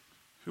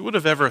Who would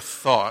have ever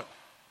thought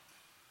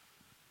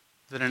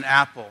that an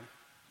apple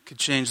could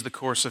change the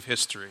course of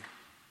history?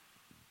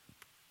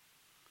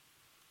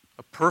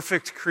 A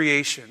perfect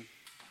creation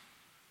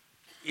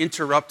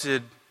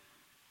interrupted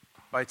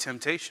by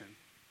temptation.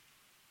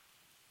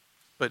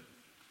 But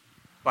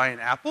by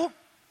an apple?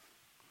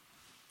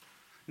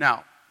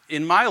 Now,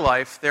 in my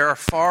life, there are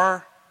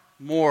far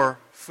more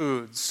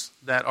foods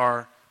that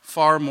are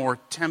far more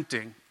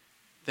tempting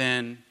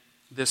than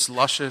this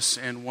luscious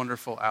and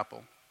wonderful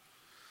apple.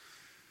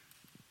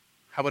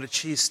 How about a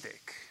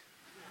cheesesteak?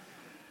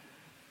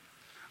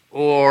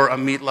 Or a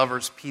meat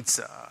lover's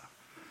pizza?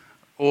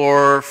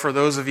 Or for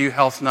those of you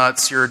health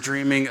nuts, you're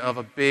dreaming of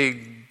a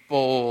big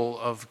bowl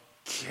of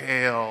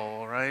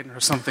kale, right? Or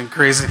something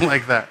crazy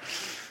like that.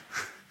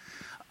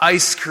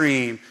 Ice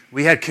cream.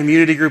 We had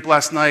community group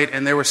last night,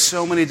 and there were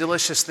so many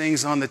delicious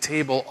things on the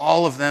table.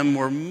 All of them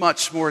were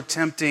much more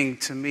tempting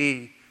to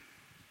me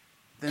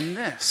than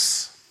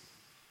this.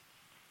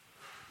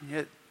 And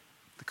yet,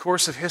 the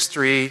course of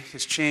history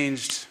has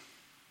changed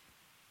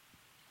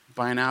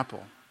by an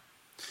apple.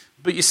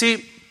 But you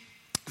see,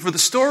 for the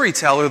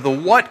storyteller, the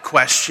what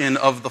question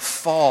of the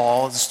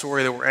fall, the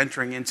story that we're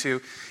entering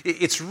into,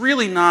 it's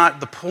really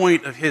not the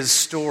point of his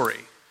story.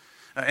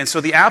 And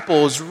so the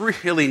apple is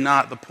really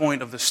not the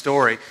point of the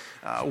story.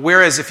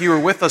 Whereas if you were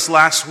with us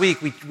last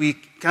week, we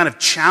kind of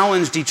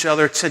challenged each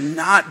other to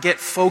not get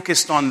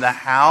focused on the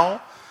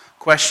how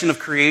question of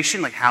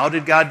creation, like how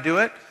did God do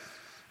it?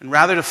 And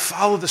rather to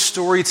follow the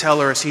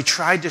storyteller as he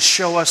tried to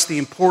show us the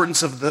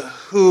importance of the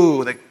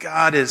who, that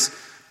God is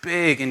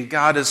big and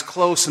God is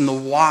close, and the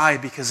why,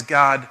 because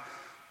God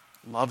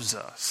loves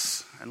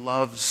us and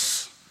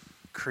loves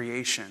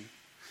creation.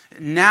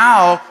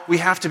 Now we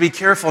have to be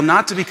careful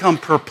not to become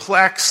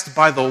perplexed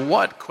by the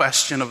what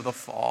question of the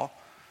fall,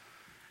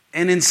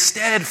 and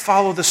instead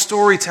follow the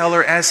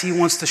storyteller as he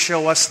wants to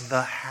show us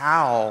the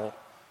how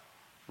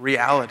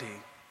reality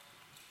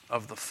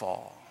of the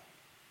fall.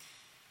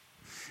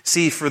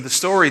 See, for the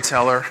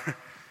storyteller,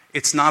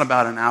 it's not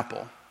about an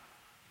apple.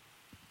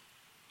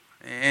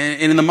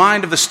 And in the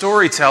mind of the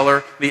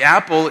storyteller, the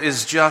apple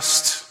is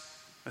just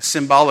a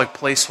symbolic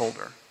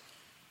placeholder.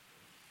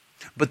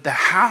 But the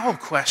how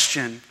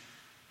question,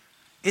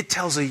 it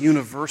tells a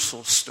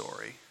universal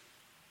story.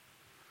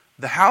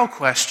 The how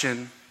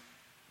question,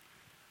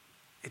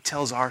 it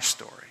tells our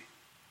story.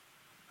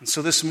 And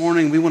so this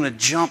morning we want to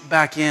jump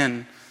back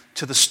in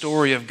to the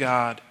story of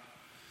God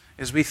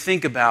as we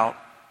think about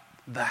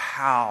the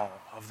how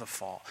of the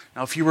fall.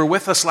 Now, if you were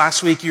with us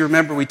last week, you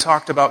remember we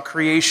talked about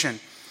creation.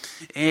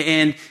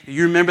 And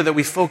you remember that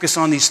we focus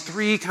on these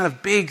three kind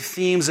of big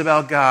themes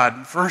about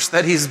God. First,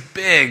 that He's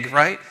big,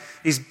 right?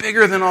 He's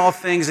bigger than all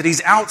things, that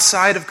He's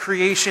outside of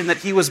creation, that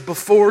He was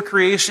before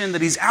creation,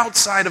 that He's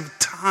outside of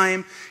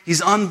time,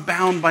 He's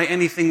unbound by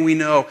anything we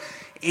know.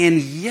 And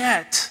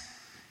yet,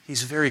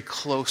 He's very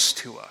close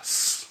to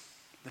us.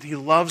 That He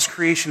loves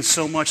creation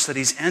so much that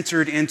He's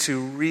entered into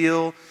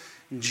real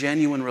and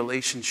genuine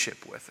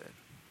relationship with it.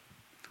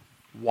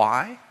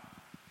 Why?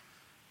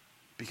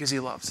 Because He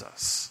loves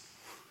us.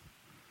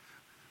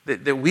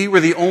 That we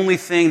were the only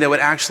thing that would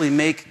actually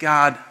make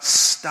God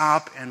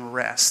stop and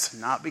rest.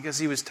 Not because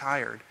He was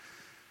tired,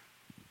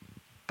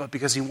 but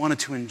because He wanted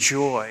to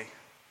enjoy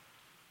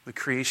the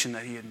creation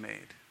that He had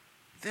made.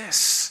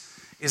 This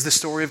is the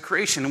story of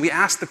creation. And we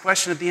asked the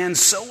question at the end,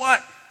 so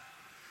what?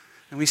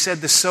 And we said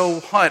the so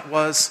what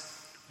was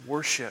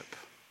worship.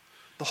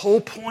 The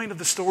whole point of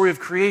the story of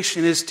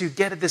creation is to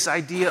get at this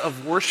idea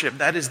of worship.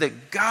 That is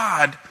that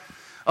God,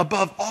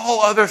 above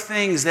all other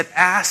things that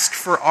ask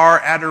for our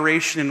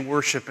adoration and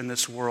worship in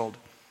this world,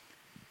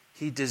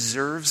 He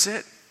deserves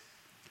it,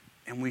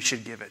 and we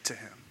should give it to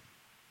Him.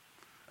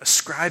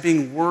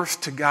 Ascribing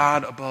worth to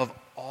God above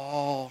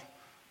all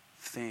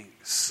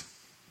things.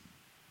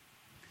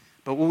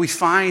 But what we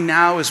find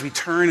now as we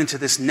turn into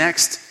this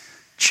next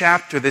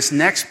chapter, this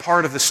next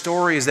part of the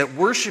story, is that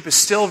worship is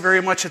still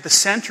very much at the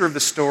center of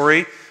the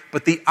story,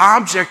 but the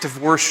object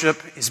of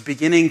worship is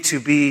beginning to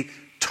be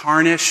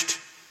tarnished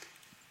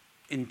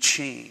and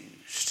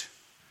changed.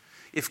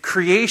 If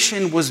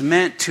creation was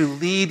meant to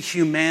lead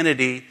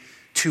humanity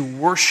to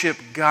worship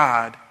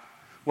God,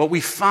 what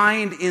we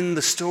find in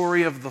the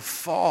story of the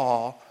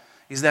fall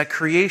is that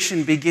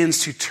creation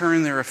begins to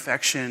turn their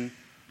affection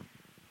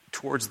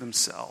towards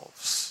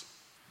themselves.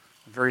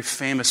 A very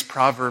famous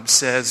proverb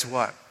says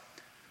what?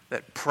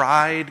 That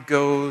pride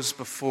goes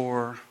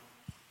before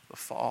the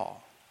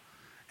fall.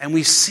 And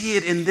we see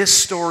it in this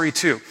story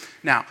too.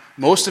 Now,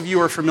 most of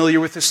you are familiar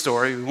with this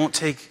story. We won't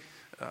take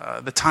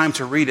the time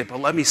to read it,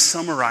 but let me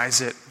summarize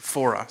it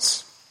for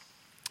us.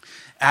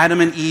 Adam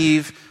and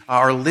Eve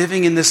are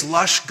living in this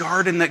lush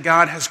garden that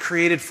God has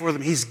created for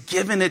them. He's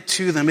given it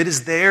to them. It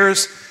is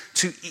theirs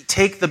to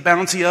take the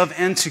bounty of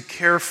and to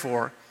care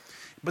for.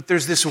 But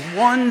there's this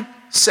one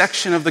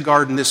section of the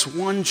garden, this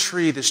one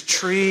tree, this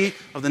tree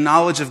of the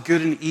knowledge of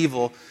good and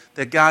evil,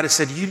 that God has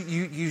said,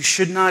 you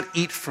should not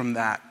eat from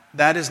that.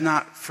 That is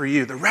not for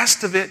you. The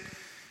rest of it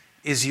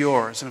is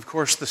yours. And of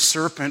course, the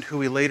serpent, who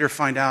we later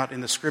find out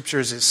in the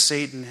scriptures is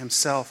Satan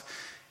himself,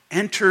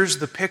 enters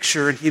the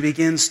picture and he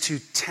begins to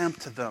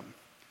tempt them.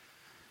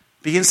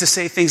 Begins to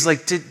say things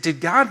like,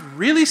 did God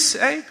really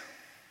say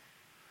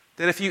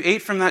that if you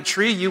ate from that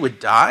tree, you would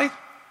die?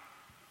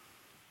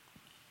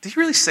 Did he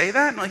really say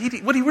that? No,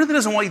 what he really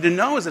doesn't want you to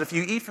know is that if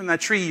you eat from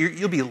that tree,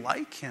 you'll be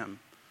like him.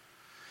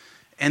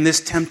 And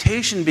this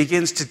temptation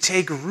begins to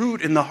take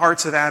root in the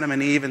hearts of Adam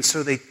and Eve, and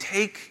so they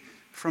take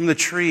from the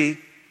tree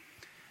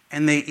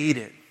and they eat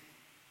it.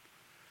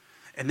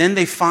 And then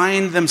they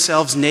find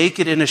themselves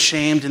naked and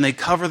ashamed, and they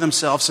cover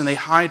themselves and they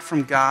hide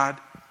from God.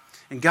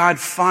 And God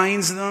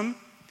finds them,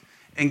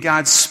 and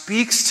God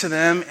speaks to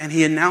them, and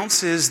he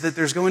announces that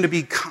there's going to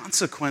be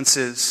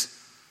consequences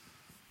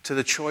to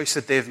the choice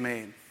that they've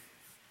made.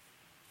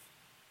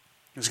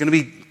 There's going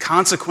to be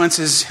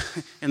consequences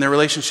in their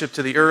relationship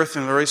to the earth,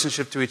 in their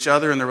relationship to each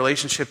other, in their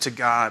relationship to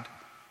God.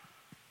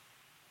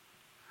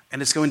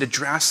 And it's going to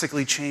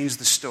drastically change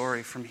the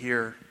story from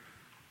here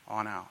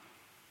on out.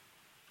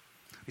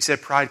 We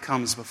said pride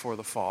comes before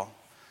the fall.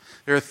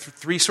 There are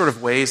three sort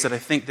of ways that I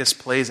think this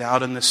plays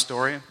out in this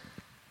story.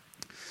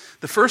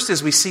 The first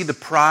is we see the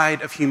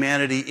pride of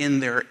humanity in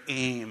their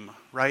aim,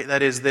 right?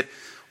 That is, that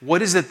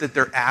what is it that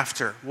they're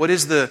after? What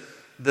is the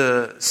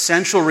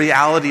central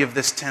reality of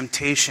this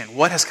temptation?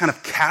 What has kind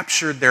of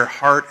captured their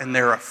heart and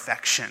their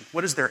affection?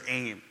 What is their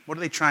aim? What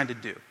are they trying to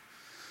do?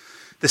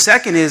 The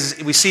second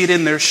is we see it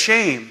in their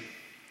shame,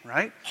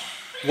 right?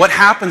 What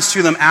happens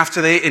to them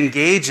after they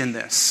engage in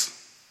this?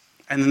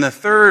 And then the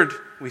third,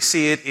 we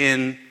see it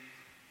in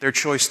their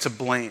choice to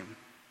blame.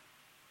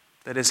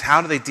 That is,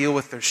 how do they deal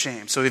with their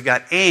shame? So we've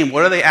got aim,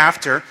 what are they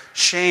after?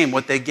 Shame,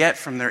 what they get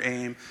from their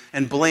aim.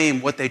 And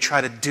blame, what they try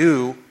to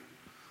do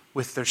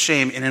with their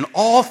shame. And in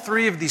all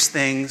three of these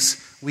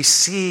things, we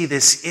see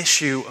this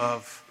issue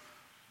of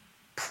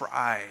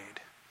pride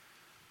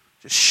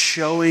just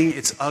showing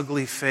its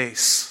ugly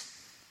face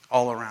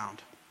all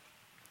around.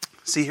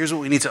 See, here's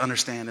what we need to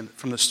understand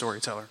from the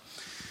storyteller.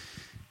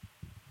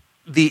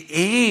 The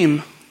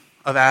aim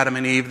of Adam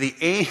and Eve, the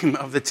aim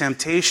of the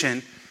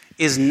temptation,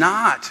 is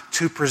not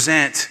to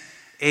present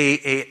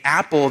an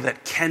apple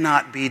that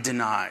cannot be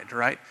denied,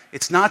 right?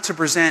 It's not to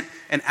present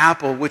an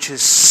apple which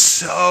is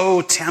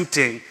so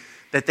tempting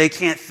that they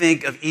can't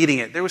think of eating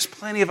it. There was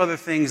plenty of other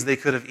things they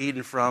could have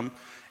eaten from.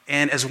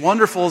 And as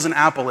wonderful as an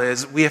apple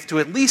is, we have to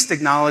at least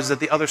acknowledge that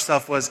the other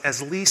stuff was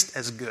at least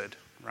as good,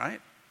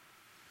 right?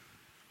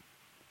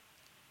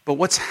 But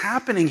what's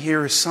happening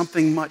here is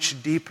something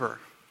much deeper.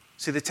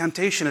 See, the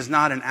temptation is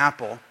not an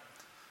apple.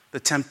 The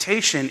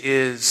temptation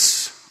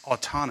is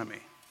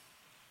autonomy.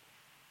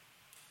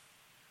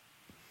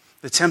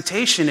 The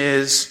temptation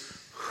is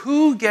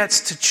who gets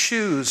to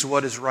choose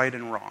what is right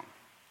and wrong.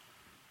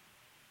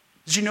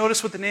 Did you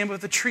notice what the name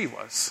of the tree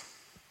was?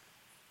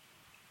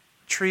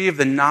 Tree of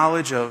the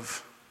knowledge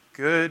of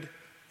good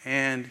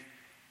and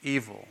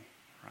evil,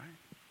 right?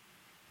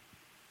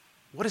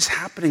 What is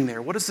happening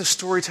there? What is the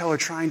storyteller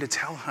trying to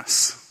tell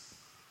us?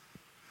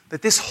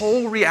 That this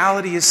whole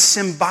reality is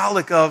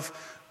symbolic of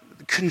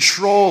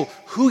control.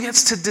 Who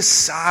gets to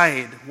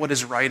decide what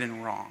is right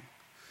and wrong?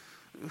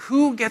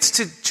 Who gets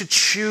to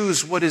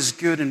choose what is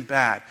good and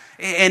bad?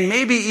 And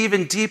maybe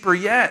even deeper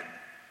yet,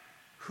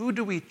 who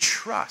do we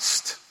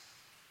trust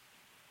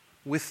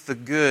with the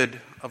good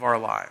of our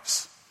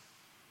lives?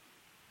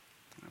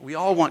 We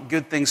all want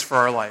good things for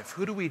our life.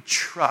 Who do we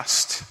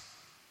trust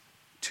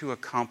to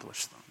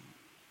accomplish them?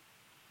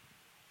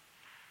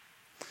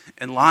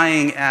 And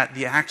lying at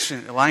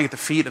the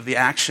feet of the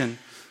action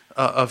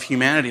of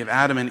humanity, of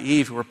Adam and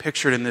Eve, who are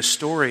pictured in this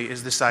story,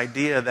 is this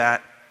idea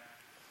that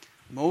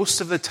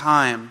most of the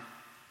time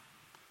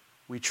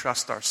we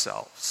trust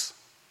ourselves.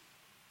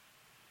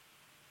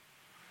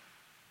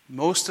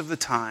 Most of the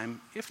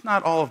time, if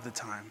not all of the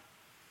time,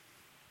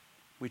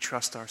 we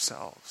trust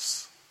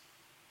ourselves.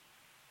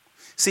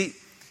 See,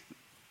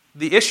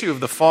 the issue of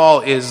the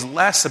fall is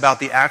less about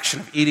the action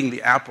of eating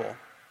the apple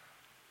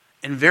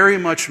and very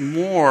much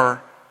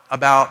more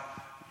about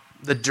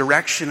the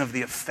direction of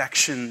the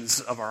affections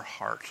of our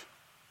heart.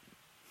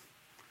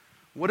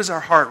 What is our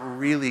heart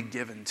really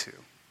given to?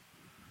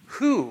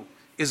 Who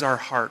is our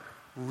heart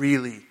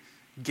really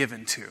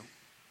given to?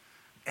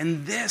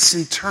 And this,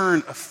 in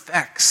turn,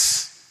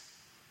 affects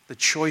the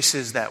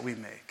choices that we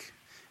make.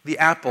 The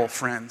apple,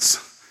 friends,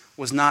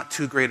 was not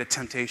too great a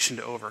temptation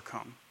to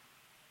overcome.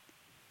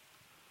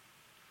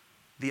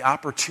 The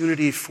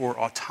opportunity for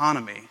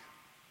autonomy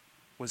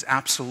was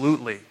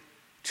absolutely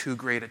too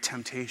great a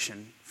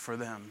temptation for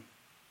them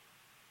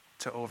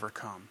to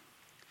overcome.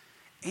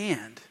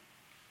 And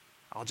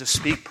I'll just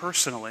speak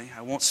personally.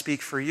 I won't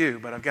speak for you,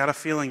 but I've got a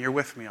feeling you're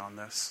with me on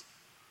this.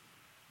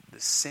 The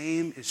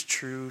same is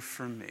true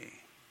for me.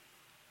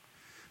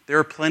 There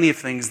are plenty of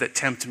things that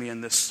tempt me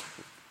in this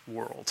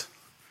world.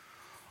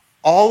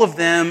 All of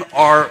them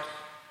are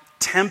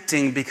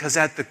tempting because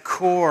at the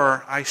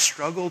core, I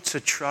struggle to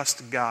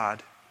trust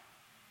God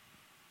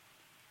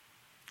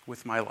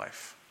with my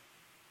life.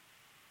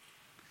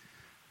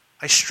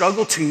 I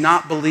struggle to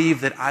not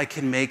believe that I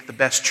can make the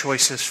best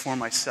choices for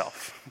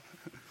myself.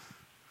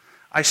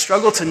 I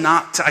struggle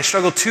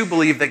to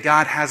believe that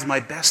God has my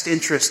best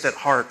interest at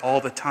heart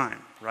all the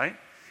time, right?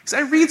 Because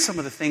I read some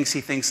of the things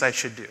he thinks I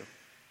should do.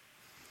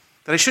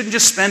 That I shouldn't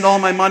just spend all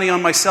my money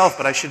on myself,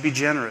 but I should be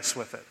generous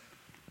with it.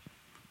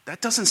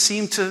 That doesn't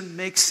seem to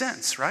make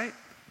sense, right?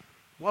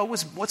 Well,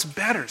 what's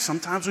better?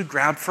 Sometimes we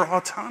grab for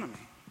autonomy.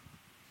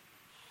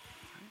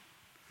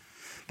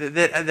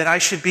 That I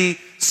should be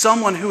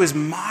someone who is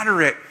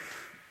moderate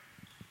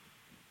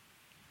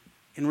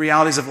in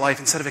realities of life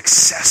instead of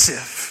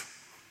excessive.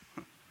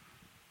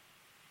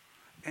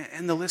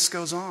 And the list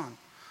goes on.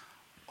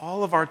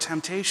 All of our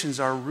temptations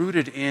are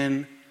rooted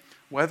in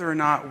whether or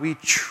not we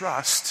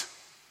trust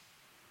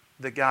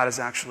that God is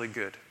actually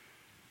good.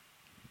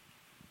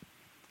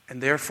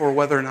 And therefore,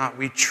 whether or not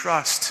we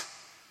trust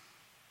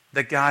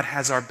that God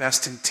has our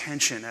best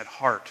intention at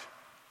heart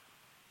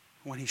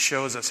when he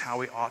shows us how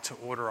we ought to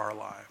order our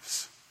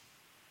lives.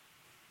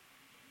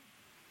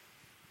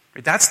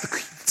 That's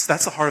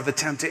the heart of the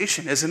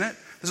temptation, isn't it?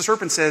 The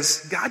serpent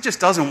says, God just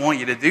doesn't want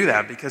you to do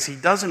that because he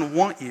doesn't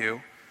want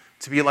you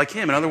to be like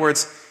him. In other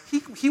words,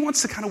 he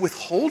wants to kind of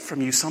withhold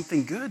from you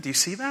something good. Do you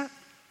see that?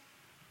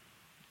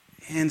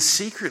 And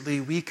secretly,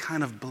 we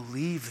kind of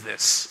believe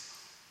this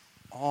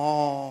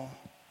all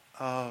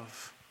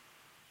of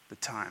the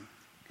time.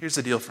 Here's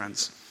the deal,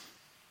 friends.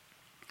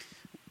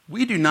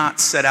 We do not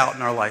set out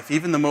in our life,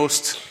 even the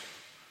most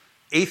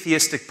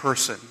atheistic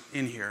person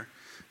in here,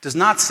 does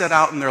not set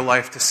out in their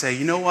life to say,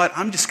 you know what,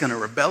 I'm just going to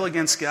rebel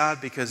against God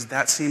because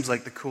that seems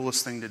like the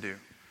coolest thing to do.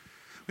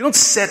 We don't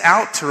set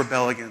out to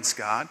rebel against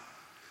God.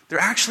 There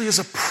actually is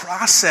a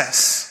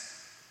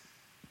process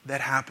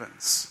that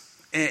happens.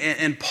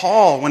 And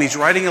Paul, when he's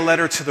writing a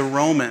letter to the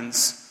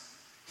Romans,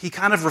 he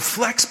kind of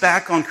reflects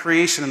back on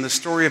creation and the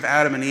story of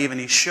Adam and Eve, and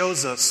he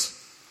shows us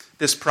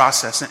this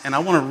process. And I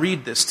want to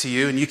read this to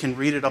you, and you can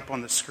read it up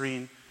on the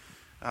screen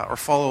or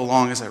follow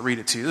along as I read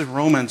it to you. This is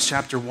Romans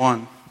chapter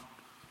 1,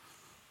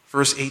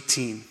 verse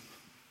 18.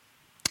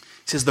 It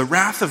says, "The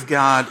wrath of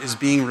God is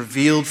being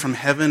revealed from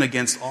heaven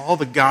against all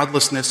the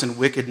godlessness and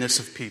wickedness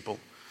of people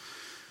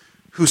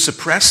who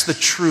suppress the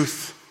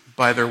truth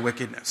by their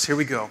wickedness." Here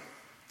we go.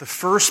 The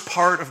first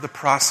part of the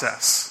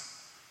process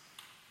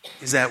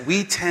is that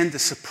we tend to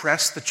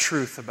suppress the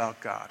truth about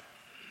God.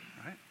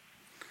 Right?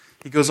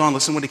 He goes on,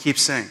 listen to what he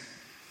keeps saying.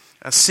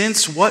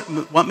 Since what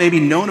may be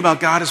known about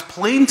God is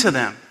plain to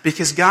them,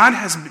 because God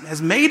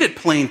has made it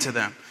plain to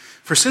them.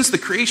 For since the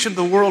creation of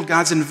the world,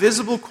 God's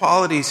invisible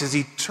qualities, his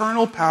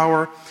eternal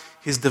power,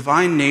 his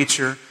divine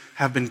nature,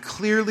 have been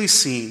clearly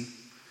seen,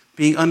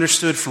 being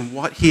understood from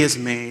what he has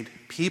made.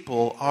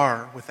 People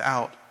are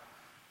without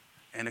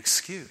an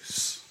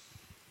excuse.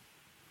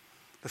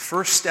 The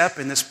first step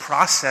in this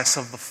process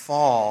of the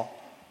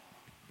fall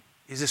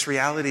is this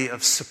reality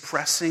of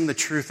suppressing the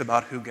truth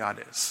about who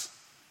God is.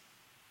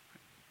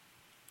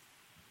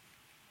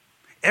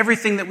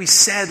 Everything that we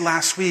said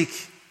last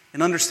week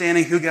in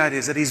understanding who God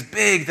is, that he's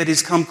big, that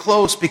he's come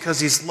close because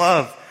he's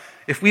love,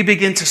 if we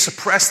begin to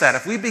suppress that,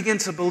 if we begin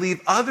to believe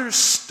other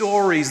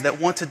stories that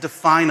want to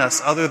define us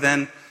other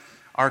than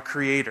our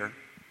Creator,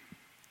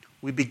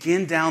 we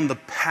begin down the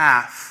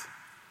path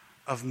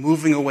of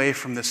moving away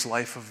from this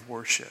life of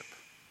worship.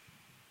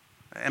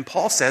 And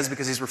Paul says,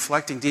 because he's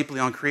reflecting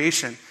deeply on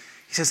creation,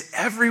 he says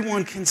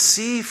everyone can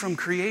see from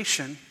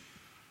creation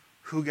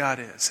who God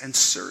is. And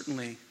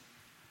certainly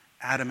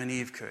Adam and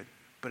Eve could.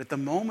 But at the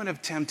moment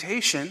of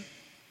temptation,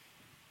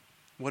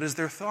 what is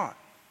their thought?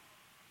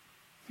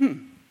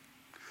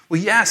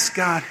 Well, yes,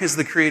 God is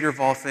the creator of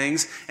all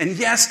things. And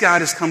yes,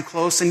 God has come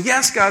close. And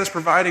yes, God is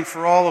providing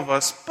for all of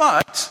us.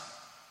 But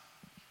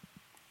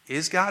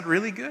is God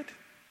really good?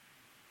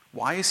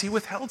 Why has he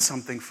withheld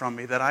something from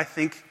me that I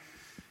think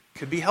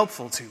could be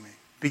helpful to me?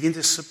 Begin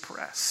to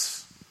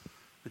suppress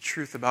the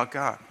truth about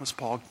God, as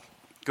Paul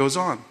goes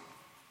on.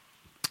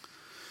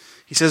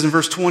 He says in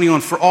verse 21,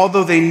 "For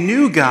although they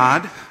knew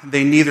God,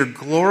 they neither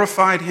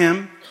glorified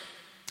him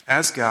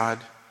as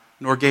God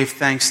nor gave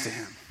thanks to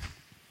him."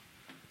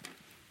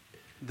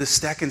 The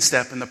second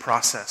step in the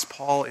process,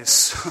 Paul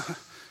is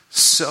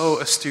so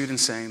astute in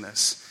saying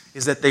this,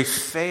 is that they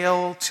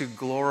fail to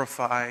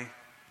glorify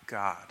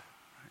God.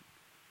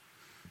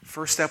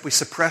 First step, we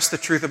suppress the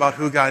truth about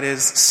who God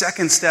is.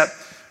 Second step,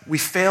 we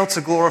fail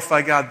to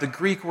glorify God. The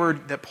Greek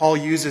word that Paul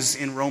uses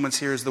in Romans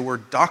here is the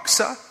word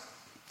doxa.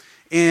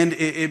 And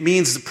it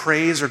means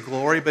praise or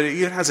glory, but it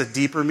even has a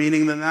deeper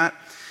meaning than that.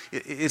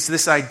 It's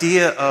this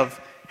idea of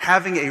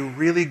having a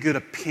really good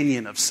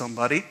opinion of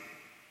somebody,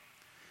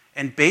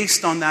 and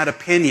based on that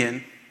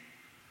opinion,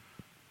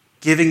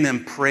 giving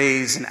them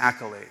praise and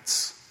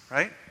accolades,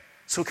 right?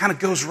 So it kind of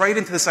goes right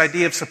into this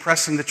idea of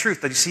suppressing the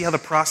truth. That you see how the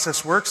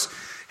process works?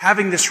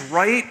 Having this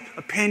right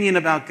opinion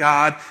about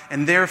God,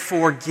 and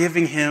therefore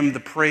giving him the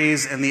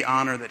praise and the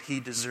honor that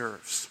he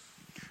deserves.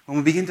 When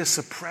we begin to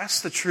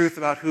suppress the truth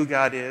about who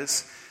God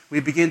is,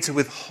 we begin to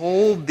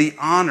withhold the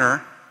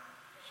honor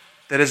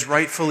that is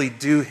rightfully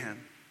due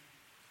him.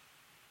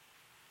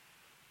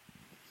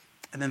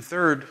 And then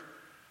third,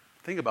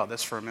 think about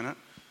this for a minute.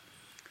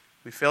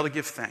 We fail to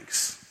give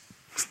thanks.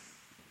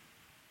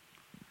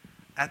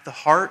 At the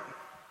heart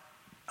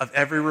of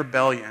every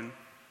rebellion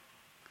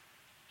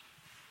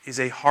is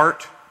a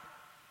heart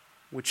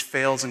which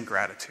fails in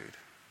gratitude.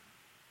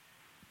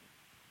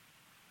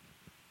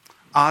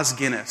 Os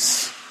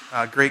Guinness,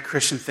 a great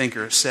Christian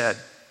thinker, said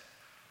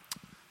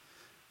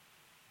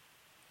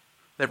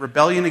that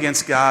rebellion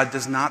against God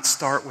does not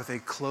start with a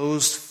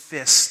closed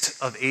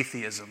fist of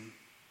atheism,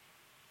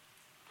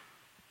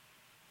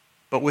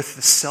 but with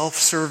the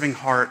self-serving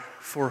heart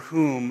for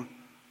whom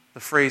the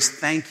phrase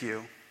 "thank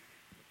you"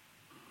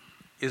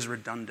 is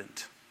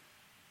redundant.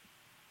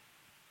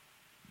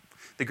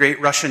 The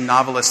great Russian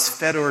novelist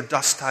Fyodor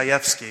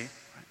Dostoevsky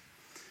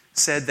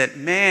said that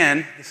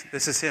man,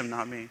 this is him,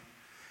 not me,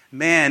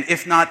 man,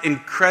 if not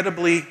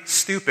incredibly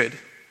stupid,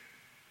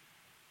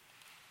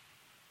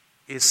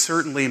 is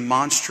certainly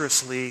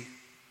monstrously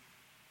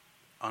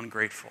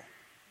ungrateful.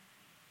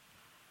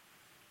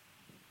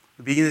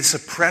 We begin to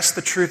suppress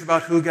the truth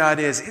about who God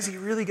is. Is he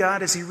really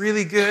God? Is he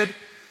really good?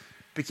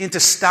 Begin to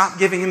stop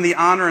giving him the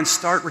honor and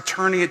start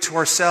returning it to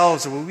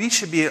ourselves. Well, we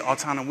should be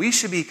autonomous. We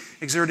should be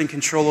exerting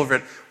control over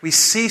it. We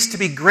cease to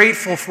be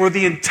grateful for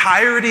the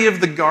entirety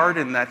of the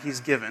garden that he's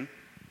given,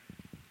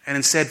 and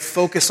instead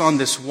focus on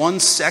this one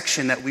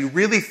section that we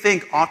really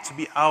think ought to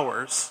be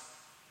ours.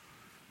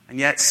 And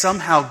yet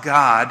somehow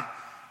God,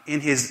 in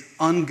his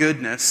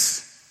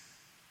ungoodness,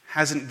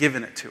 hasn't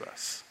given it to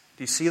us.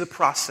 Do you see the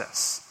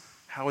process?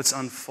 How it's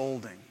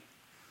unfolding?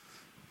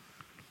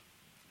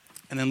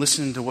 And then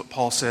listen to what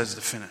Paul says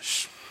to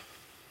finish.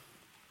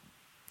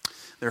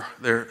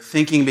 Their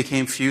thinking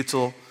became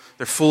futile.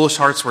 Their foolish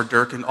hearts were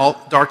darkened.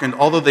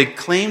 Although they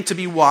claimed to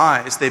be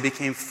wise, they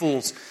became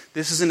fools.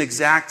 This is an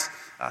exact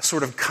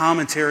sort of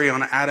commentary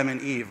on Adam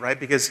and Eve, right?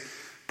 Because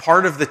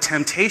part of the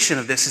temptation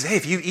of this is, hey,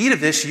 if you eat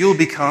of this, you'll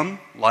become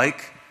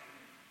like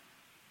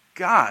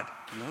God.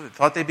 They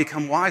thought they'd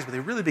become wise, but they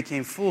really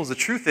became fools. The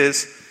truth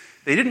is,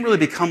 they didn't really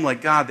become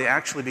like God. They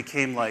actually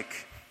became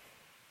like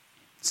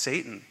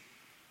Satan,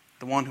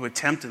 the one who had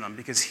tempted them,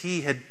 because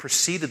he had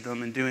preceded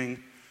them in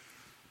doing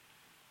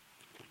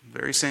the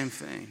very same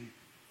thing.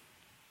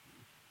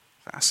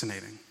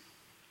 Fascinating.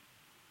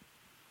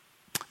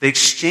 They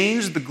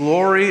exchanged the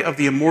glory of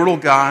the immortal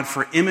God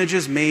for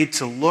images made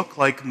to look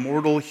like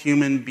mortal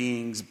human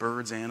beings,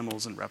 birds,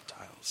 animals, and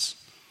reptiles.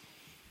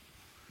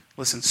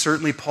 Listen,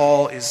 certainly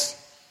Paul is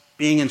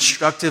being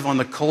instructive on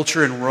the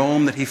culture in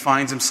Rome that he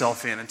finds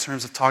himself in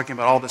terms of talking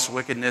about all this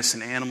wickedness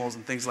and animals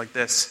and things like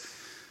this.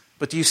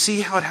 But do you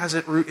see how it has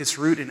its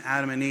root in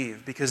Adam and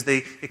Eve? Because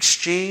they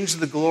exchanged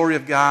the glory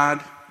of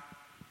God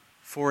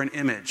for an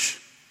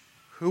image.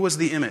 Who was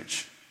the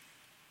image?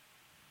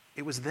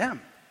 It was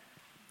them.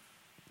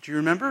 Do you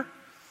remember?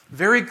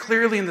 Very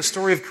clearly in the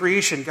story of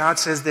creation, God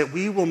says that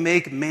we will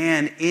make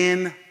man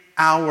in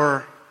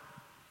our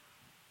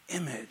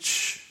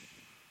image.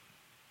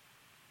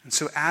 And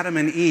so Adam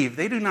and Eve,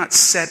 they do not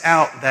set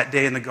out that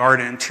day in the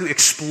garden to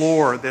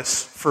explore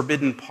this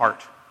forbidden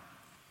part.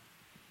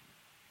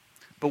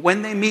 But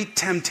when they meet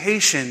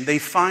temptation, they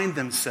find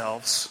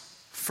themselves,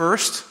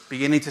 first,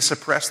 beginning to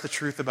suppress the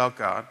truth about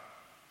God.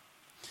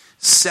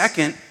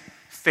 Second,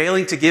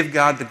 failing to give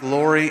God the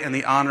glory and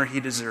the honor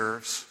he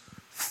deserves.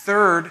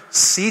 Third,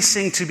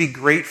 ceasing to be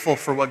grateful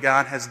for what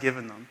God has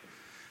given them.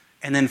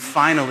 And then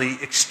finally,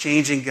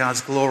 exchanging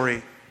God's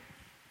glory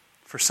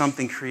for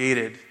something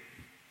created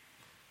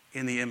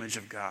in the image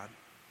of God.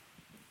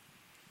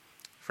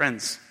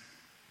 Friends,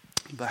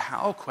 the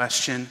how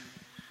question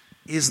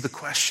is the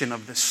question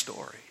of this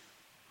story.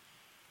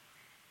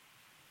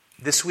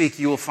 This week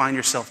you will find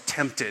yourself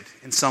tempted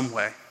in some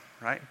way,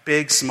 right?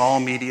 Big, small,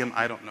 medium,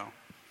 I don't know.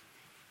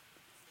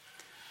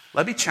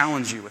 Let me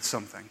challenge you with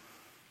something.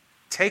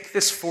 Take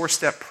this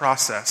 4-step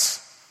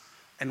process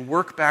and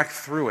work back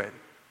through it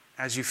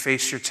as you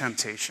face your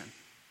temptation.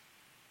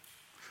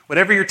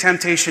 Whatever your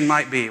temptation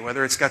might be,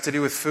 whether it's got to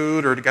do with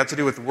food or got to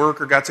do with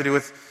work or got to do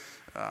with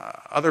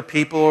other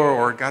people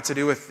or got to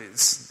do with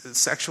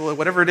sexual,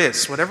 whatever it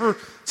is, whatever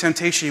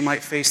temptation you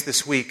might face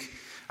this week,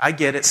 I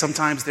get it.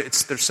 Sometimes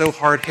they're so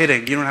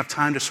hard-hitting, you don't have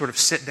time to sort of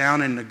sit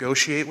down and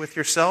negotiate with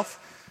yourself.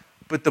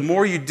 But the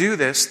more you do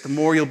this, the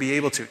more you'll be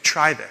able to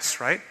try this,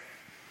 right?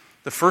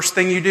 The first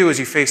thing you do as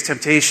you face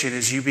temptation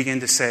is you begin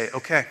to say,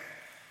 okay,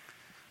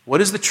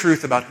 what is the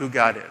truth about who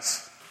God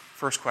is?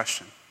 First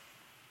question.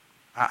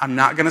 I'm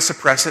not going to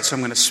suppress it, so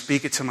I'm going to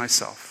speak it to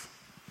myself.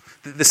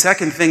 The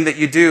second thing that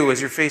you do as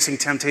you're facing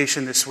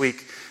temptation this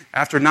week,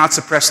 after not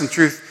suppressing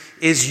truth,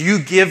 is you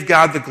give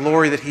God the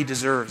glory that he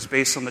deserves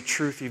based on the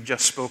truth you've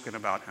just spoken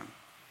about him.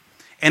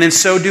 And in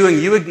so doing,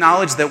 you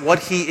acknowledge that what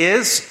he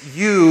is,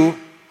 you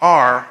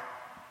are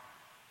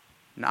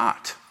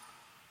not.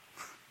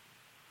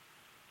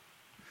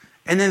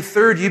 And then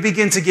third, you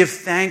begin to give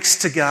thanks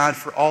to God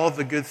for all of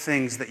the good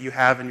things that you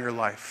have in your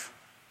life.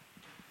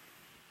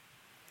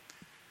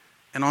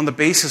 And on the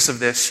basis of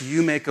this,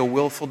 you make a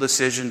willful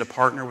decision to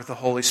partner with the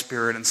Holy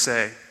Spirit and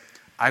say,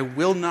 I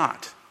will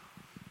not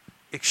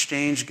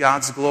exchange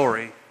God's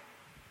glory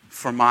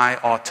for my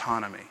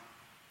autonomy.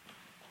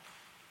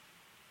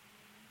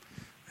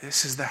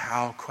 This is the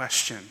how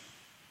question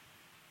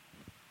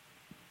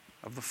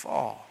of the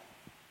fall.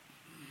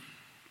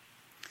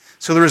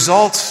 So the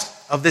result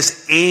of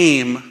this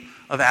aim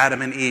of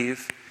Adam and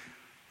Eve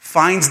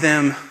finds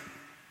them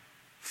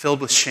filled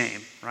with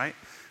shame, right?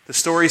 The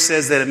story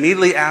says that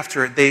immediately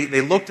after it,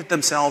 they looked at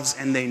themselves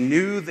and they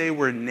knew they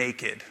were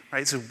naked,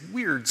 right? It's a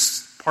weird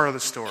part of the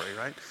story,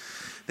 right?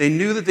 They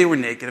knew that they were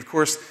naked. Of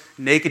course,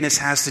 nakedness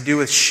has to do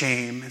with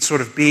shame and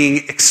sort of being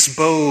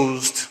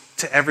exposed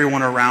to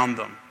everyone around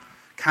them.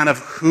 Kind of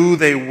who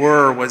they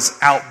were was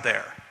out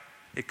there.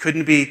 It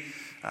couldn't be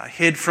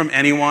hid from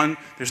anyone.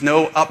 There's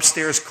no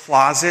upstairs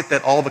closet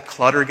that all the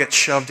clutter gets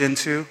shoved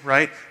into,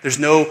 right? There's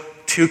no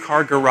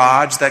two-car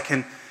garage that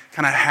can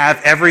kind of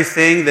have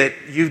everything that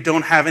you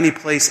don't have any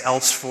place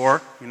else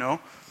for, you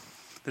know?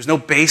 There's no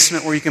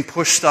basement where you can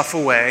push stuff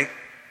away.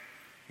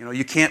 You know,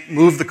 you can't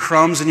move the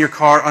crumbs in your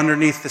car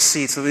underneath the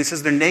seat. So when he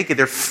says they're naked,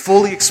 they're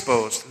fully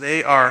exposed.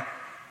 They are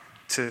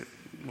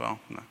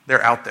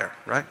they're out there,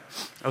 right?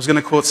 I was going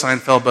to quote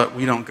Seinfeld, but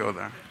we don't go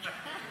there.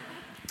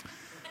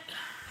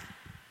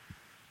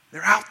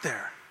 They're out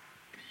there.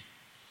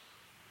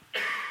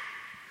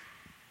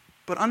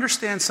 But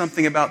understand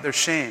something about their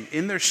shame.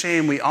 In their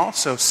shame, we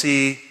also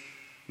see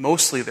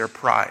mostly their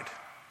pride.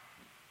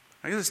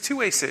 There's two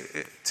ways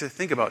to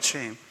think about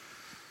shame.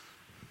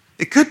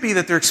 It could be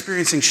that they're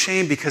experiencing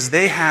shame because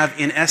they have,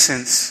 in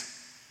essence,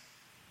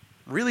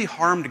 really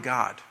harmed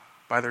God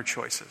by their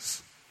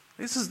choices.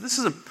 This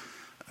is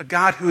a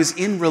God who is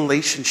in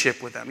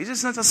relationship with them. He's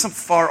just not some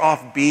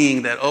far-off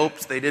being that,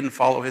 oops, they didn't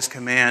follow his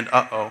command,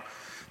 uh-oh.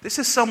 This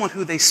is someone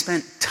who they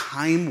spent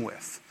time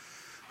with,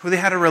 who they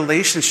had a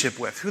relationship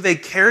with, who they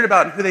cared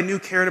about and who they knew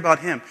cared about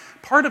him.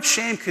 Part of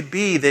shame could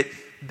be that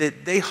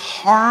they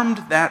harmed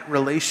that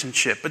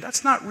relationship, but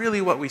that's not really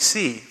what we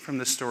see from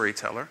the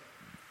storyteller.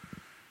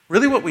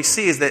 Really what we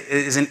see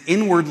is an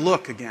inward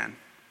look again.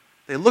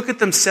 They look at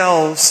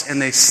themselves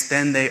and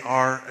then they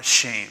are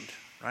ashamed,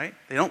 right?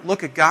 They don't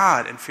look at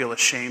God and feel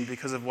ashamed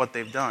because of what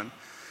they've done.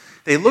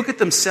 They look at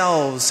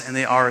themselves and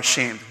they are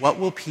ashamed. What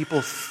will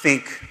people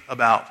think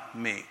about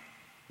me,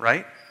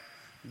 right?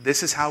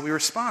 This is how we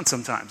respond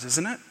sometimes,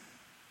 isn't it?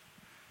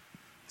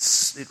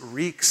 It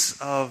reeks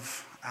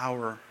of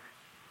our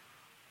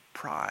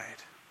pride.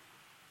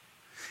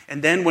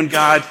 And then when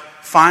God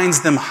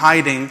finds them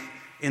hiding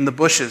in the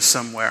bushes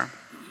somewhere,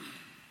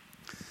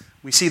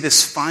 we see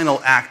this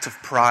final act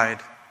of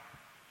pride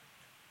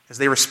as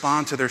they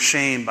respond to their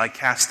shame by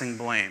casting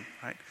blame.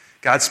 Right?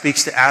 God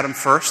speaks to Adam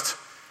first.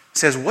 He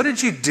says, "What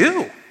did you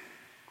do?"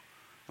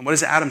 And what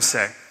does Adam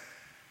say?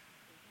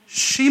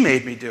 "She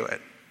made me do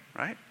it."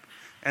 Right?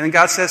 And then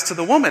God says to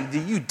the woman,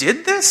 "You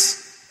did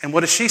this?" And what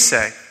does she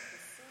say?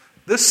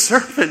 "The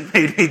serpent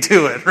made me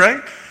do it."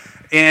 Right?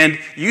 And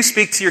you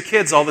speak to your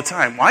kids all the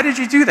time. "Why did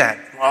you do that?"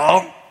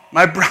 "Well,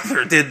 my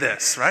brother did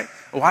this," right?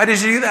 "Why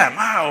did you do that?"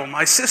 "Wow,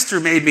 my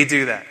sister made me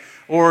do that."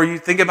 Or you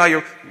think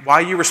about why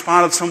you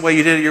responded some way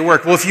you did at your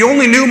work. "Well, if you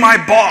only knew my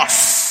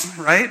boss,"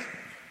 right?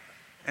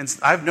 And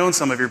I've known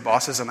some of your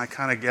bosses and I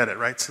kind of get it,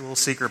 right? It's a little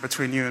secret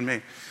between you and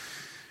me.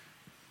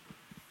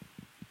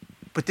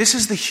 But this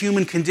is the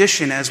human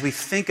condition as we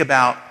think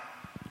about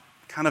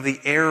kind of the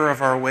error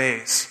of our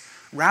ways.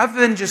 Rather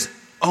than just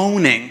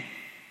owning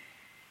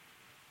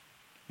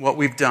what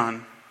we've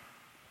done,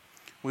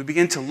 we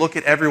begin to look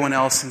at everyone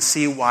else and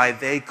see why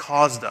they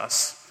caused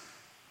us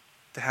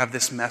to have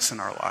this mess in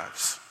our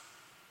lives.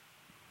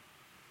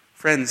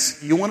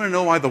 Friends, you want to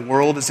know why the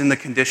world is in the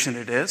condition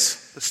it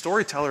is? The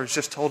storyteller has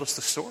just told us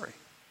the story.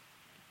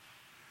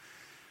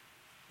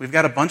 We've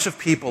got a bunch of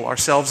people,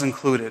 ourselves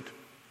included,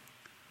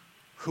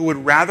 who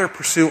would rather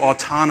pursue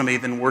autonomy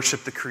than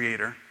worship the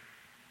Creator.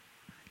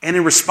 And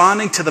in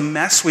responding to the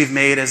mess we've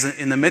made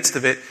in the midst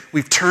of it,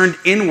 we've turned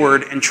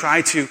inward and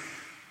tried to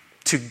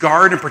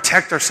guard and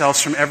protect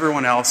ourselves from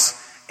everyone else.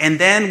 And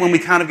then when we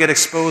kind of get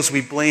exposed,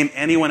 we blame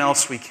anyone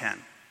else we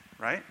can,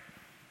 right?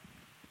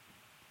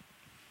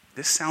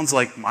 This sounds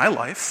like my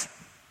life,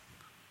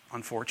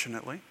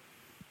 unfortunately.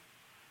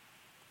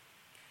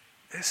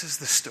 This is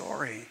the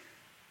story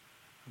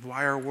of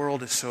why our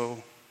world is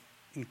so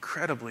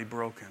incredibly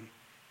broken.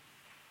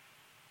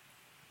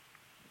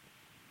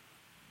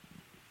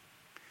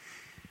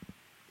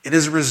 It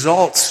is a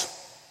result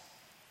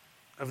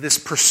of this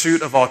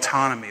pursuit of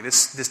autonomy,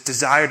 this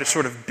desire to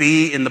sort of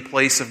be in the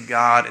place of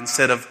God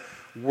instead of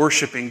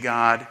worshiping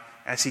God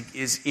as He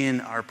is in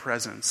our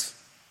presence.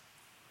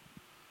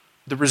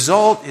 The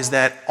result is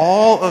that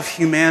all of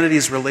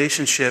humanity's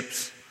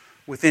relationships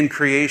within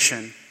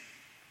creation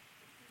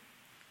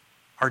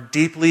are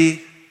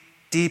deeply,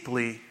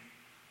 deeply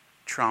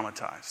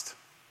traumatized.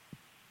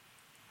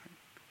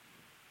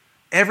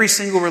 Every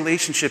single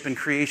relationship in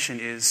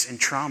creation is in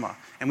trauma.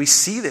 And we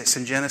see this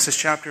in Genesis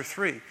chapter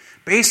 3.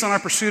 Based on our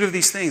pursuit of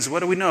these things,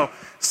 what do we know?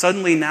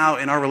 Suddenly now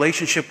in our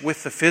relationship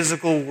with the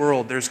physical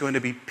world, there's going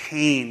to be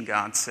pain,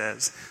 God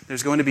says.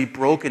 There's going to be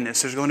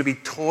brokenness. There's going to be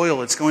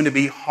toil. It's going to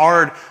be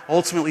hard.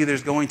 Ultimately,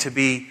 there's going to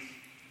be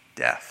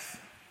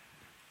death.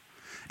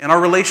 In our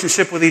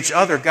relationship with each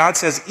other, God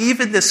says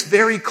even this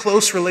very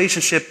close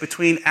relationship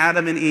between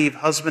Adam and Eve,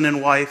 husband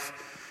and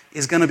wife,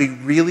 is going to be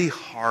really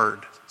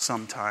hard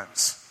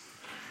sometimes.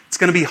 It's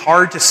going to be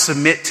hard to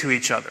submit to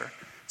each other.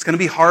 It's going to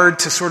be hard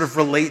to sort of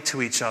relate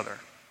to each other.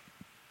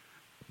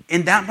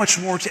 And that much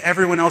more to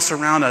everyone else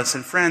around us.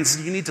 And friends,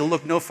 you need to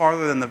look no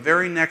farther than the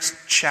very next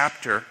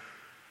chapter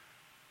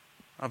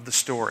of the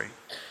story.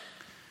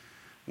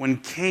 When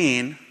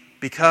Cain,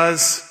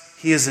 because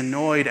he is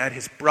annoyed at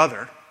his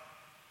brother,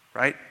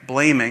 right,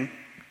 blaming,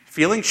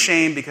 feeling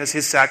shame because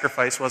his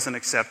sacrifice wasn't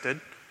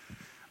accepted,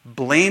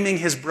 blaming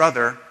his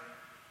brother,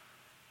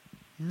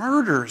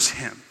 murders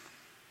him.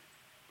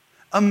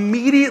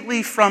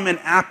 Immediately from an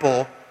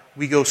apple,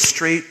 we go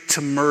straight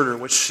to murder,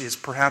 which is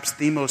perhaps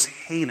the most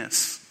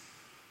heinous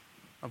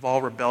of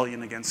all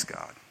rebellion against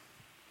God.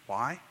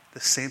 Why? The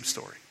same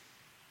story.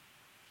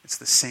 It's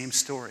the same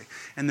story.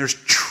 And there's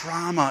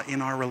trauma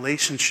in our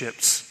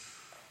relationships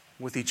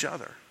with each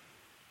other.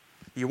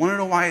 You want to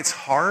know why it's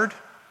hard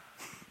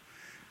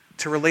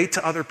to relate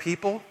to other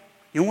people?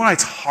 You know why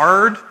it's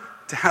hard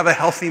to have a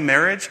healthy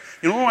marriage?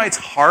 You know why it's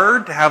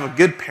hard to have a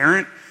good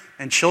parent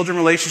and children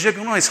relationship?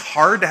 You know why it's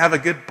hard to have a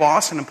good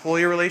boss and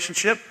employee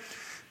relationship?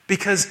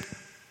 Because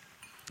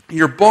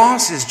your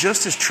boss is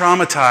just as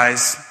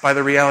traumatized by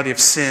the reality of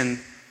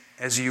sin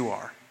as you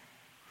are.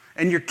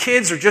 And your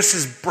kids are just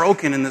as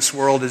broken in this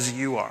world as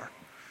you are.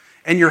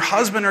 And your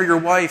husband or your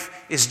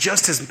wife is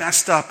just as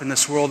messed up in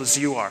this world as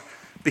you are.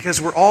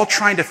 Because we're all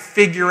trying to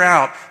figure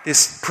out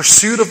this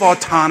pursuit of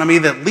autonomy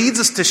that leads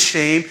us to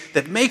shame,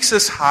 that makes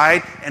us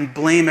hide and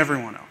blame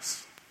everyone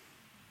else.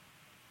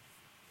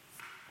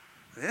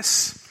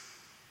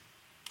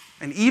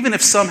 And even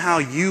if somehow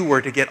you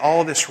were to get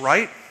all this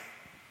right,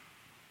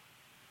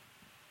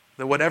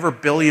 that whatever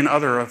billion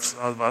other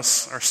of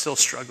us are still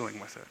struggling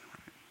with it.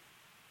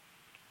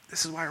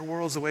 This is why our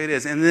world's the way it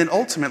is. And then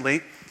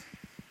ultimately,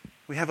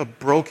 we have a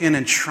broken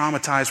and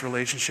traumatized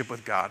relationship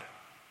with God.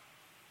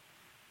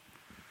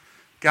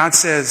 God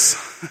says,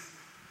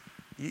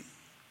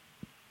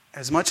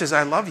 as much as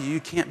I love you,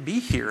 you can't be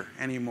here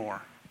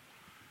anymore.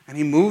 And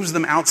he moves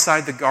them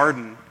outside the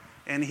garden,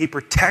 and he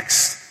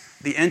protects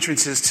the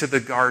entrances to the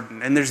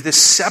garden. And there's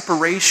this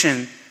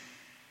separation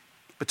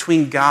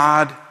between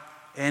God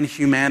and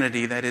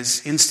humanity that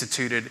is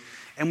instituted.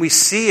 And we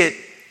see it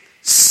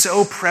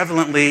so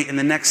prevalently in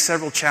the next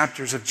several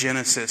chapters of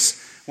Genesis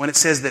when it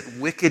says that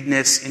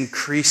wickedness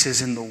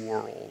increases in the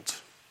world.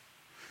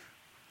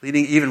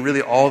 Leading even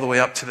really all the way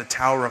up to the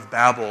Tower of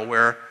Babel,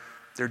 where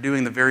they're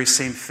doing the very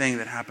same thing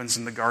that happens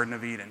in the Garden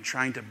of Eden,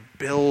 trying to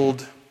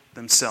build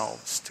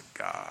themselves to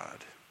God.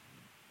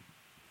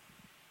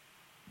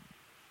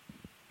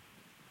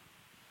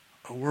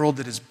 A world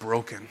that is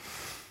broken.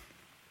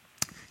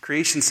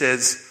 Creation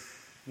says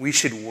we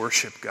should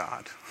worship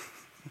God.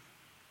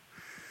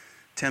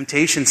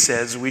 Temptation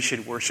says we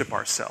should worship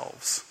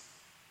ourselves.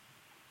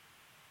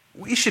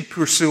 We should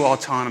pursue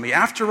autonomy.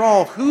 After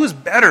all, who is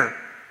better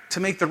to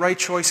make the right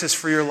choices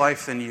for your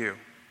life than you?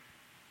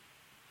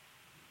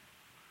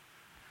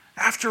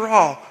 After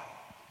all,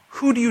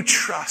 who do you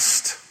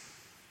trust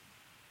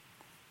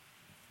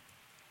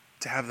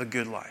to have the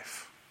good life?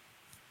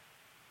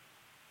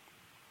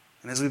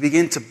 And as we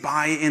begin to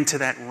buy into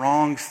that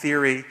wrong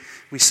theory,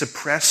 we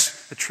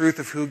suppress the truth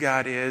of who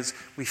God is.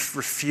 We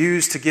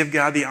refuse to give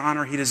God the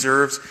honor he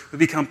deserves. We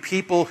become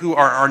people who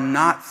are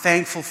not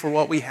thankful for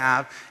what we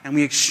have, and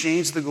we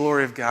exchange the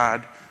glory of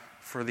God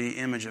for the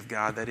image of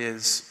God that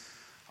is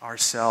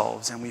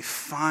ourselves. And we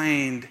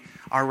find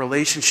our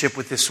relationship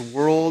with this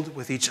world,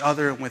 with each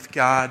other, and with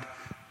God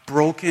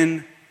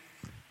broken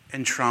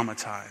and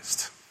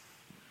traumatized.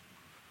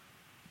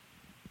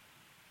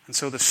 And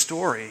so the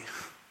story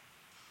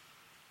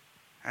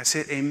has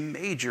hit a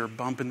major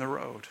bump in the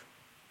road.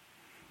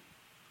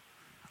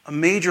 A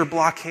major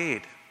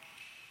blockade.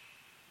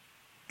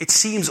 It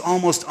seems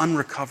almost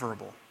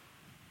unrecoverable.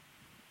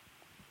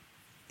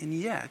 And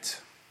yet,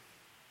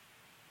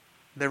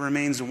 there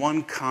remains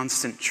one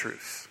constant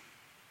truth.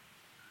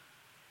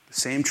 The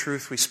same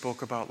truth we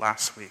spoke about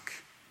last week.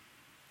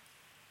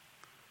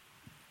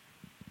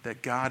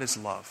 That God is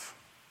love.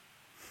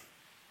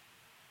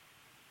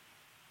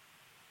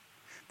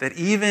 That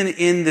even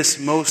in this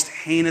most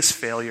heinous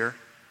failure,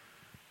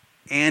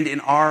 and in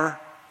our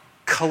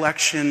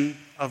collection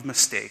of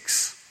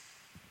mistakes,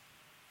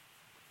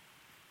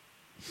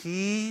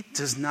 he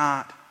does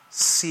not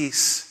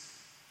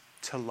cease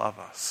to love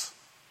us.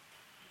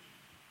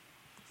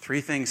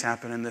 Three things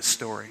happen in this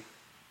story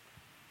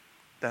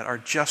that are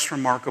just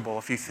remarkable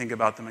if you think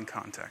about them in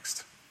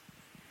context.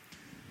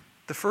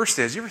 The first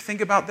is, you ever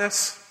think about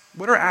this?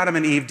 What are Adam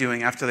and Eve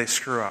doing after they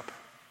screw up?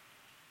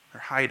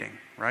 They're hiding,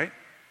 right?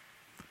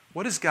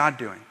 What is God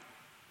doing?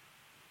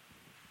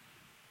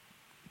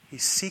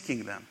 He's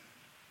seeking them.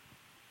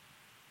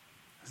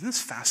 Isn't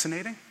this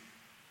fascinating?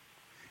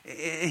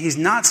 He's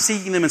not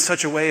seeking them in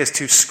such a way as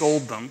to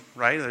scold them,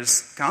 right?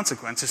 There's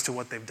consequences to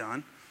what they've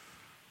done.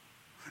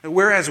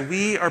 Whereas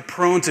we are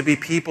prone to be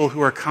people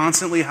who are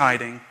constantly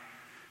hiding,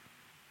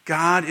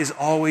 God is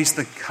always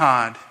the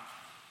God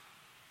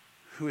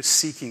who is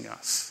seeking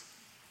us.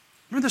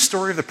 Remember the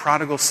story of the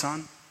prodigal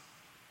son?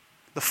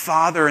 The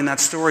father in that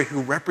story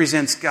who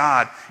represents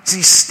God.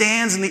 He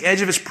stands on the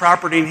edge of his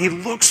property and he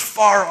looks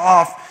far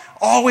off,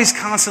 always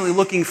constantly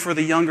looking for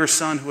the younger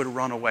son who had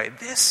run away.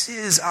 This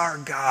is our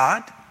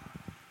God.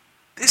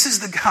 This is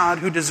the God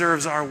who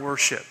deserves our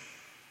worship.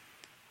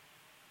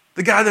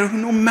 The God that,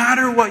 no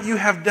matter what you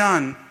have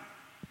done,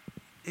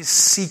 is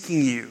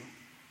seeking you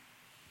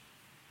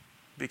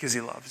because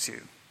he loves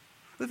you.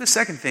 Look at the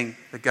second thing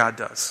that God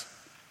does.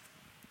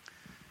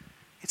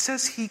 It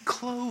says he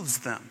clothes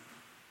them.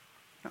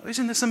 Now,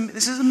 isn't this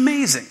is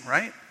amazing,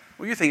 right?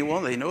 Well, you're thinking,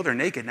 well, they know they're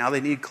naked, now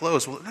they need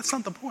clothes. Well, that's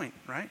not the point,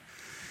 right?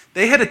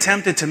 They had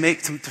attempted to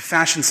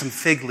fashion some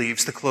fig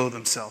leaves to clothe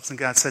themselves, and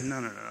God said,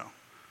 no.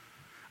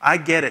 I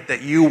get it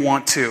that you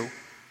want to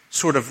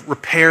sort of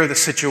repair the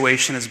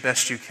situation as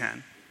best you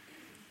can.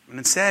 And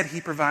instead, he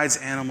provides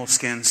animal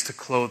skins to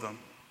clothe them.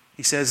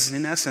 He says,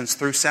 in essence,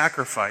 through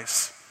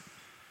sacrifice,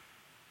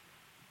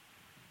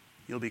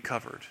 you'll be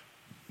covered.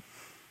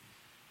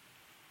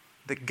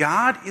 That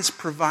God is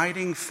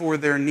providing for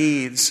their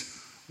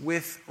needs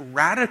with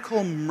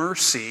radical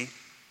mercy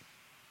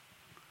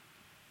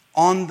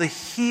on the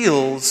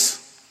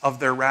heels of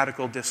their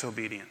radical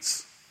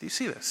disobedience. Do you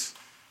see this?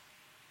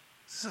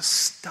 This is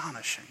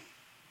astonishing.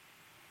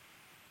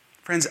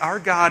 Friends, our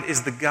God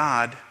is the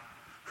God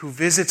who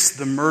visits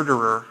the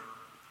murderer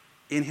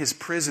in his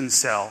prison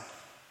cell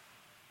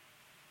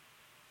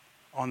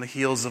on the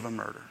heels of a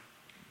murder.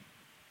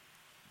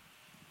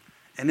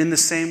 And in the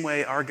same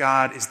way, our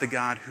God is the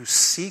God who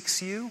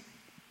seeks you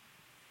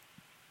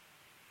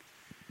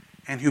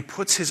and who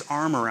puts his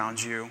arm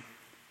around you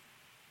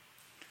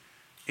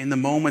in the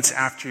moments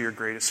after your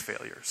greatest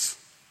failures.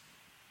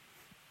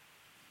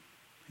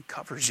 He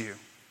covers you.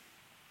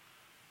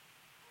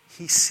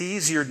 He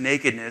sees your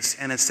nakedness,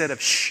 and instead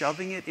of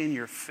shoving it in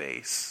your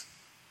face,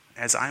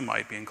 as I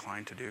might be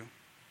inclined to do,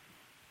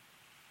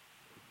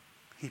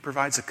 he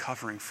provides a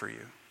covering for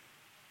you.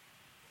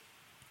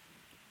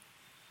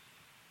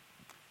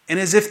 And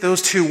as if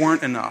those two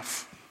weren't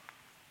enough,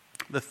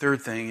 the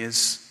third thing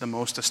is the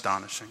most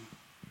astonishing.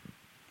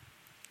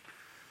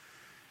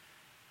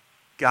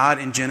 God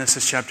in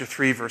Genesis chapter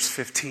 3, verse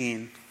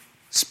 15,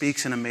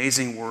 speaks an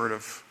amazing word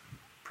of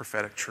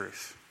prophetic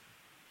truth.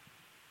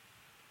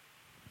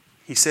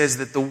 He says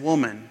that the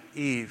woman,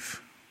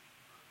 Eve,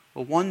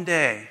 will one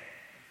day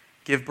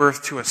give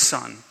birth to a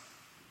son.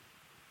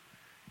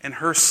 And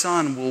her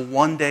son will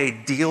one day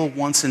deal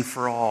once and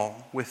for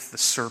all with the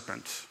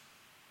serpent.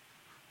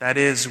 That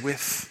is,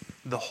 with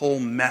the whole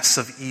mess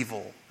of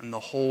evil and the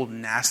whole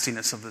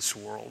nastiness of this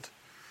world.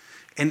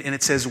 And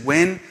it says,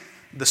 when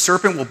the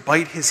serpent will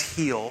bite his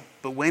heel,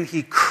 but when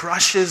he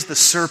crushes the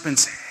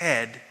serpent's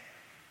head,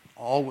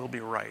 all will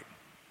be right.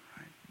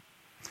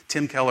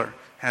 Tim Keller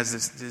has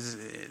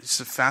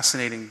this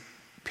fascinating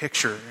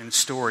picture and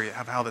story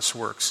of how this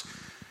works.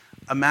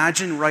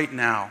 Imagine right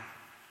now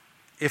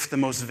if the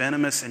most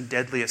venomous and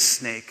deadliest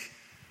snake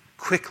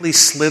quickly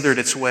slithered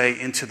its way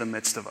into the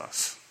midst of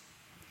us.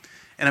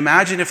 And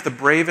imagine if the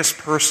bravest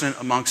person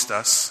amongst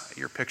us,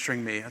 you're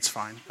picturing me, that's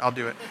fine, I'll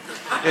do it.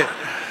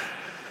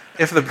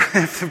 If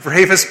the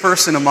bravest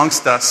person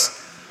amongst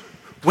us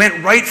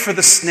went right for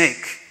the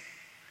snake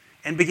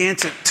and began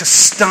to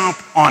stomp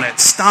on it,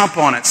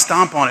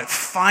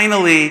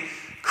 finally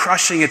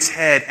crushing its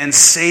head and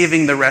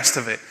saving the rest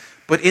of it.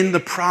 But in the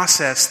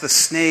process, the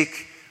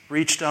snake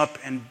reached up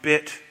and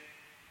bit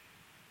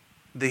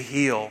the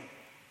heel.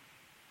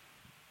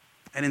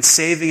 And in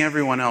saving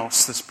everyone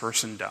else, this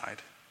person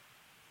died.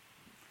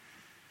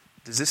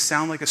 Does this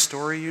sound like a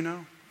story you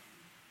know?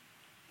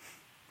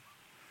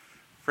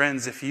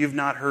 Friends, if you've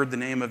not heard the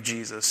name of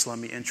Jesus, let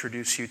me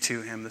introduce you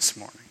to him this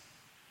morning.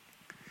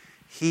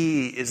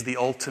 He is the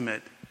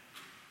ultimate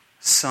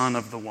son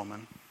of the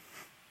woman.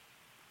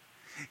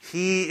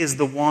 He is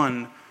the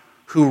one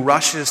who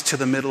rushes to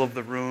the middle of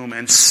the room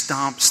and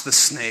stomps the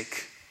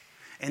snake,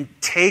 and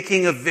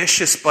taking a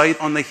vicious bite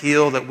on the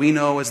heel that we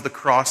know as the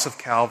cross of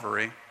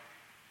Calvary,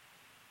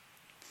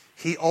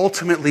 he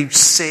ultimately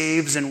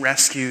saves and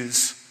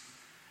rescues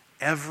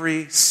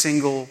every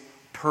single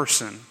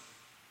person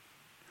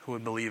who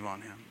would believe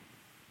on him.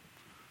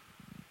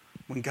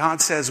 When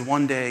God says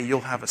one day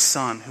you'll have a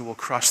son who will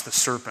crush the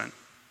serpent,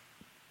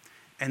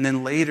 and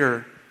then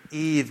later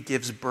Eve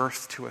gives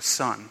birth to a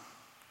son,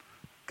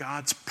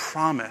 God's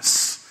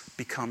promise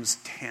becomes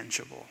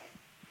tangible.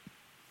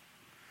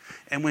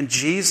 And when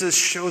Jesus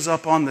shows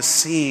up on the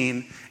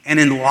scene and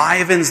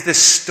enlivens this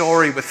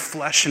story with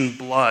flesh and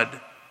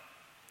blood,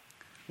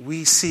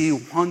 we see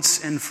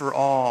once and for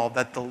all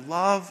that the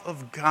love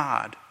of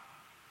God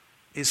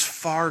is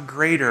far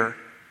greater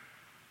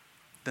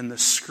than the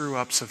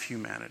screw-ups of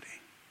humanity.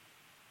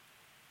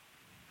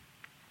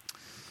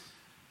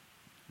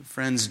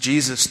 Friends,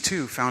 Jesus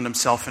too found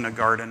himself in a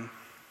garden,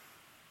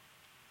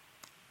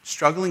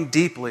 struggling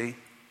deeply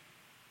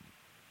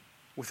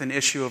with an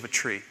issue of a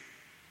tree.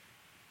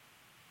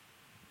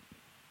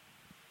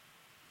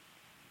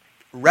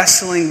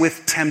 Wrestling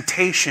with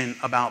temptation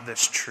about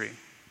this tree.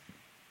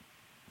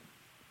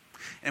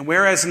 And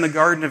whereas in the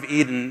Garden of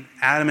Eden,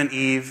 Adam and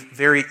Eve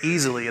very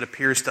easily, it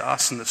appears to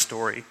us in the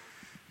story,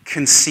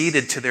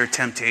 conceded to their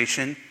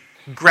temptation,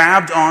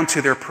 grabbed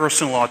onto their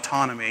personal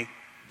autonomy,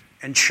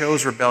 and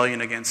chose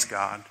rebellion against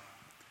God.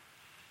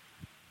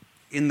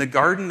 In the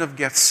Garden of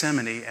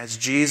Gethsemane, as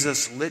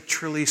Jesus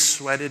literally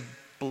sweated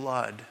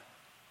blood,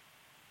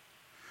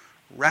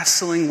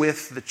 wrestling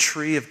with the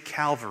tree of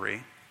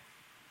Calvary,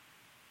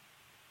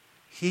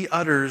 he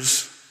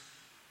utters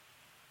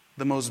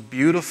the most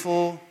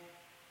beautiful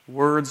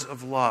words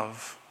of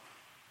love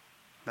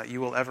that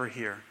you will ever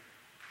hear.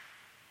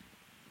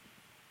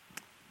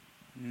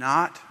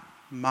 Not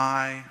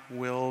my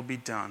will be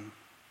done,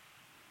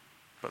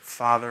 but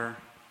Father,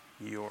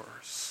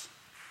 yours.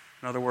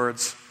 In other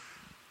words,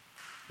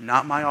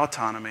 not my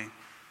autonomy,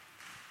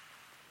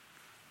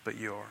 but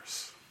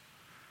yours.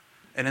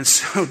 And in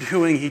so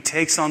doing, he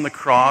takes on the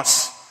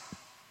cross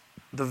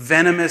the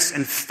venomous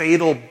and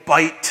fatal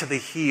bite to the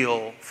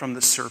heel from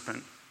the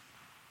serpent,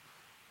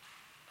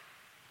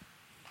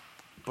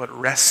 but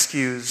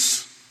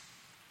rescues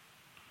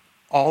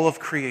all of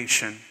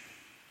creation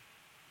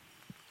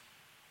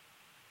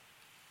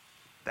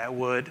that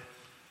would,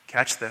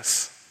 catch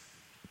this,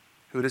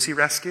 who does he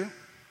rescue?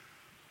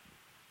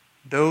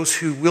 Those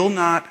who will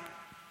not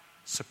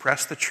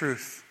suppress the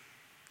truth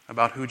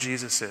about who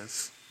Jesus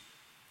is,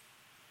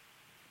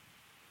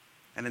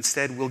 and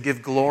instead will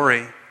give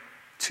glory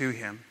to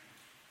him.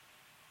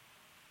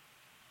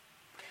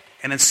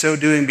 And in so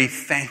doing, be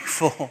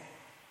thankful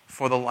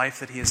for the life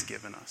that he has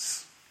given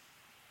us.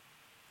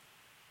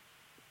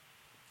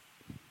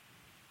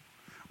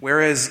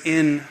 Whereas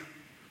in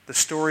the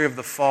story of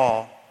the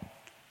fall,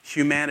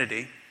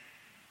 humanity,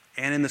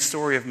 and in the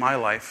story of my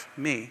life,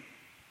 me,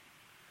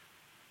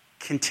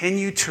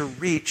 continue to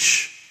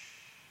reach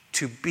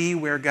to be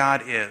where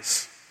God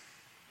is.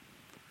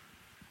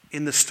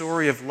 In the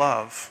story of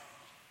love,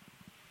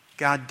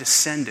 God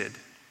descended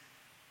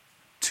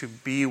to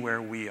be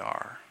where we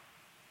are,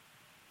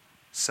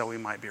 so we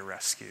might be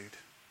rescued.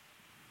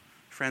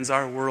 Friends,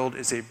 our world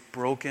is a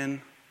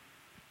broken,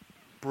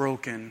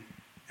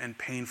 and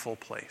painful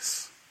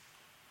place.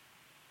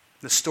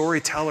 The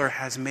storyteller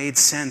has made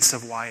sense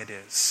of why it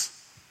is.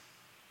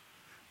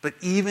 But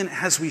even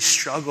as we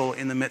struggle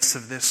in the midst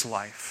of this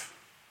life,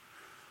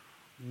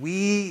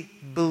 we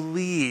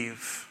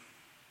believe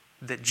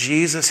that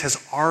Jesus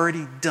has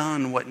already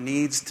done what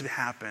needs to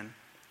happen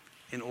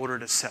in order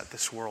to set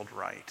this world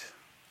right.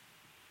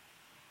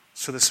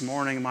 So this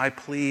morning, my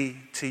plea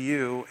to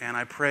you, and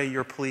I pray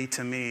your plea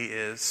to me,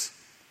 is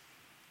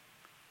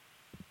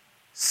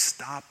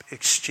stop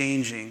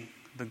exchanging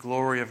the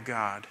glory of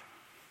God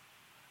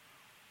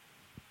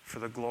for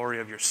the glory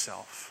of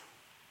yourself.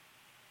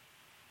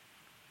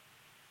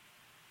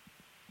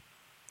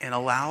 And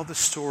allow the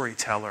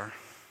storyteller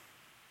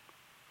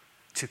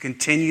to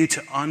continue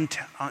to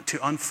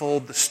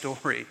unfold the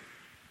story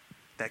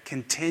that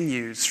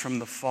continues from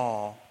the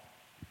fall,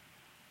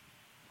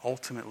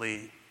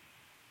 ultimately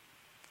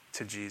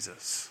to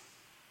Jesus.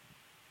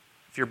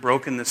 If you're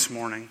broken this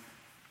morning,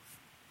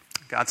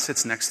 God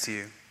sits next to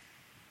you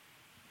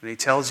and he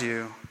tells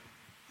you,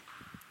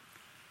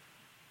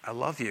 I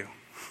love you.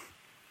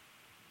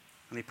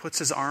 And he puts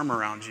his arm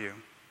around you.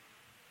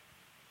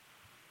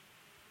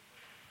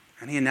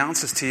 And he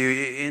announces to you,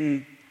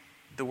 in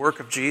the work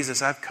of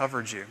Jesus, I've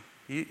covered you.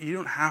 You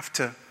don't have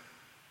to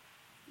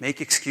make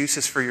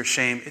excuses for your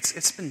shame.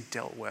 It's been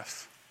dealt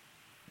with.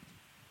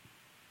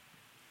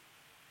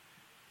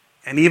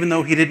 And even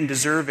though he didn't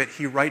deserve it,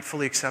 he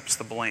rightfully accepts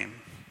the blame.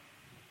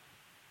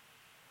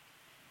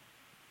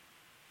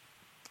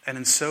 And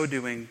in so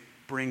doing,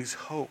 brings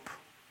hope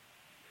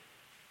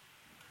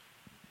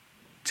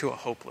to a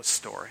hopeless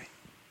story.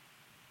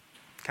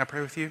 Can I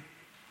pray with you?